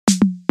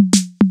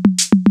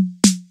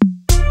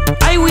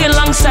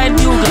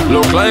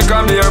Look like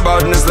I'm here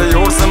badness, the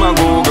youths them a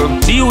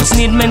Google. The youths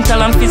need mental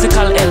and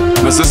physical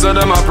health. My sister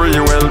them a pray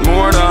well,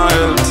 more than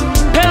health.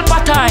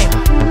 Pelpa time.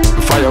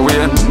 Fire away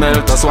and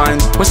melt a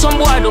swine. When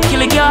some boy do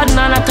kill a garden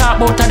and I talk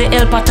about the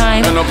Pelpa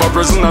time. End up a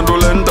prison and do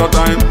length of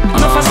time.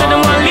 Enough I said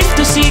them want live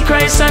to see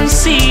Christ and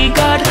see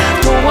God.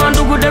 Don't want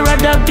to go there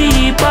rather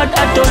be bad.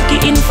 Adult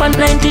infant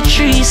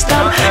 93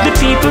 stop. The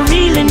people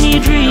really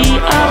need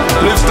rehab.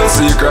 Live to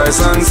see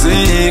Christ and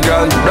see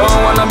God. Don't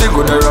wanna be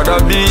good, I'd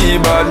rather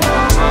be bad.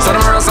 So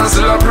them rest and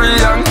still a pre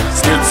young.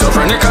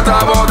 Schizophrenic at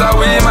about a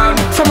wee man.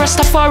 From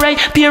Rastafari,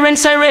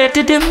 parents I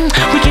rated him.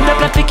 Wicked the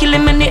plot to kill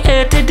him and they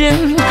hated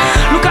him.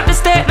 Look at the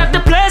state that the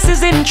place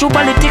is in. True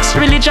politics,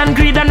 religion,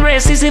 greed and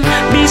racism.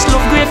 Beast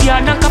love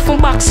graveyard and coffin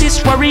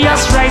boxes.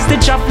 Warriors rise the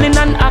javelin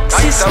and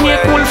axis.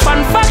 Snake wolf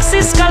and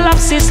foxes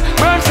collapses.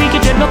 Burn freaky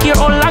dead, look here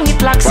how long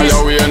it laxes.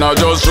 Fire away and I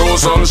just show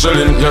some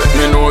shilling. Yet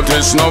me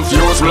notice enough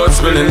use blood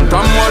spilling.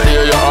 From one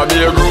day you have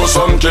be a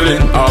gruesome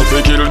killing. All fi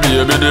kill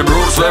baby the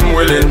Bruce them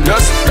willing.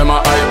 Yes, them a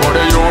hype for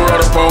the euro,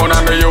 the pound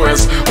and the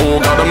US.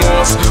 Who got the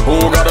most, who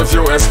got the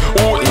fewest?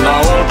 Who in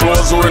our all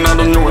clothes, who in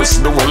the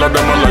newest? The whole of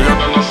them a liar,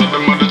 then I said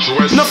them are the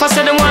truest. Enough I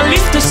said them want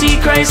live to see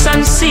Christ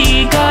and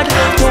see God.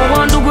 Don't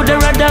want to go there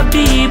rather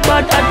be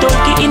bad.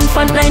 Adult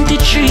infant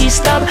 93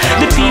 stop.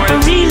 The people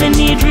really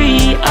need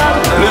rehab.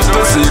 Live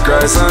to see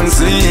Christ and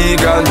see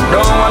God.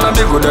 Don't wanna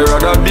be good, I'd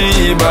rather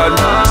be bad.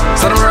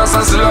 So them rest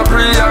and still a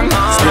pre young.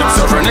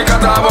 Schizophrenic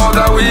at about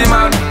a wee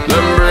man.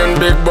 Them brain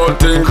big but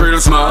think real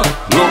small.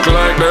 Look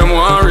like them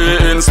want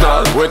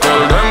reinstall. We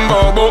tell them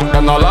bobo,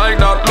 them not like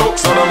that look.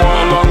 So them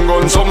want long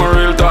gun, some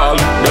real tall.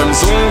 Them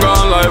soon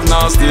gone life,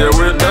 now stay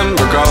with them.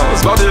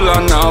 Because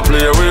Babylon now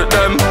play with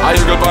them. I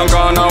eagle punk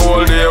on a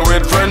whole day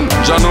with friend.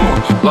 Jano,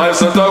 life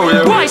set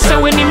away. Why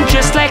so when him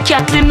dressed like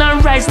Catlin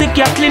and rise the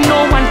Catlin,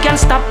 no one can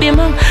stop him.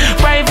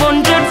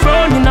 500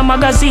 round in a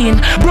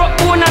magazine. Broke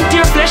bone and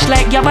tear flesh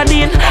like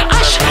Gabardine.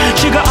 Ash,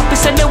 sugar up, he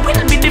said they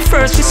will be the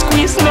first we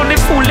squeeze. No, they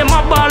fool them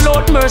a ball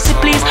out, mercy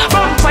please.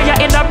 Vampire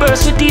head a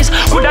burst with these.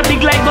 With a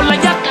big like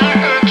Goliath or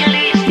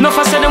Hercules. Enough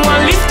I said them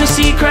want live to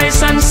see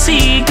Christ and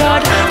see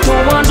God.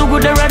 Don't want to go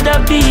there rather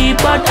be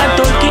bad.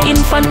 Adult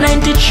infant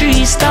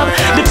 93 stop.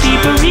 The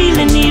people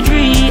really need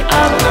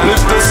rehab.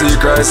 Live to see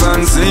Christ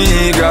and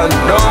see God.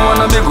 Don't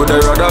wanna be good,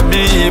 I'd rather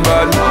be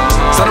bad.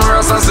 So them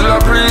rest and still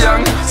a pre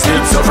young.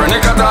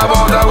 Schizophrenic at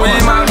about a wee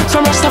man.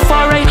 From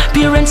Rastafari,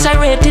 parents I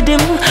rated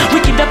him.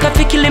 Wicked the plot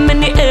to kill him and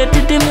they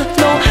hated him.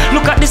 No,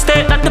 look at the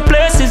state that the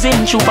place is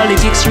in. True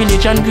politics,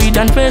 religion, greed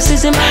and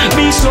racism.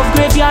 Beast love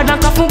graveyard and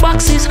coffin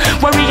boxes.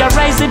 Warrior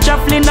rise the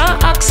javelin and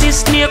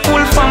axis. Snake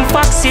wolf and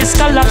foxes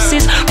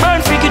collapses.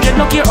 Burn freaky dread,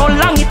 look here how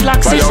long it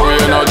laxes. Fire away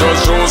and I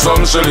just show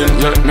some shilling.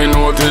 Yet me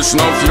notice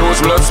enough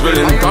use blood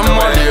spilling. From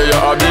one day you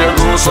have be a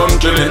gruesome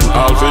killing.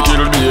 All fi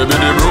kill baby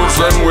the Bruce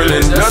them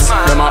willing. Yes,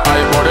 them a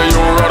hype for the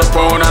euro, the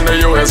pound and the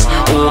US.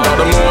 Who got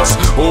the most,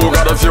 who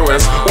got the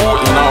fewest? Who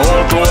in our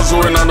all clothes,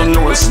 who in the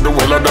newest? The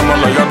whole of them a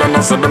liar, then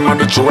I said them are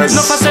the truest.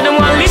 Enough I said them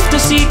want live to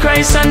see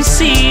Christ and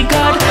see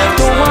God.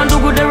 Don't want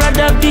to go there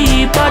rather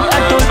be bad.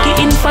 Adult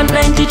infant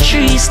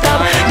 93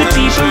 stop. The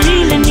people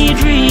really need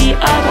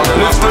rehab.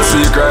 Live to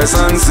see Christ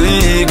and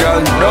see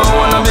God. Don't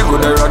wanna be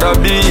good, I'd rather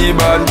be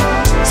bad.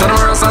 So them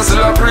rest and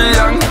still a pre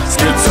young.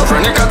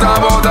 Schizophrenic at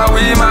about a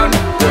wee man.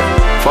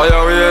 Fire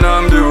away and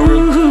I'm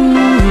Bugle.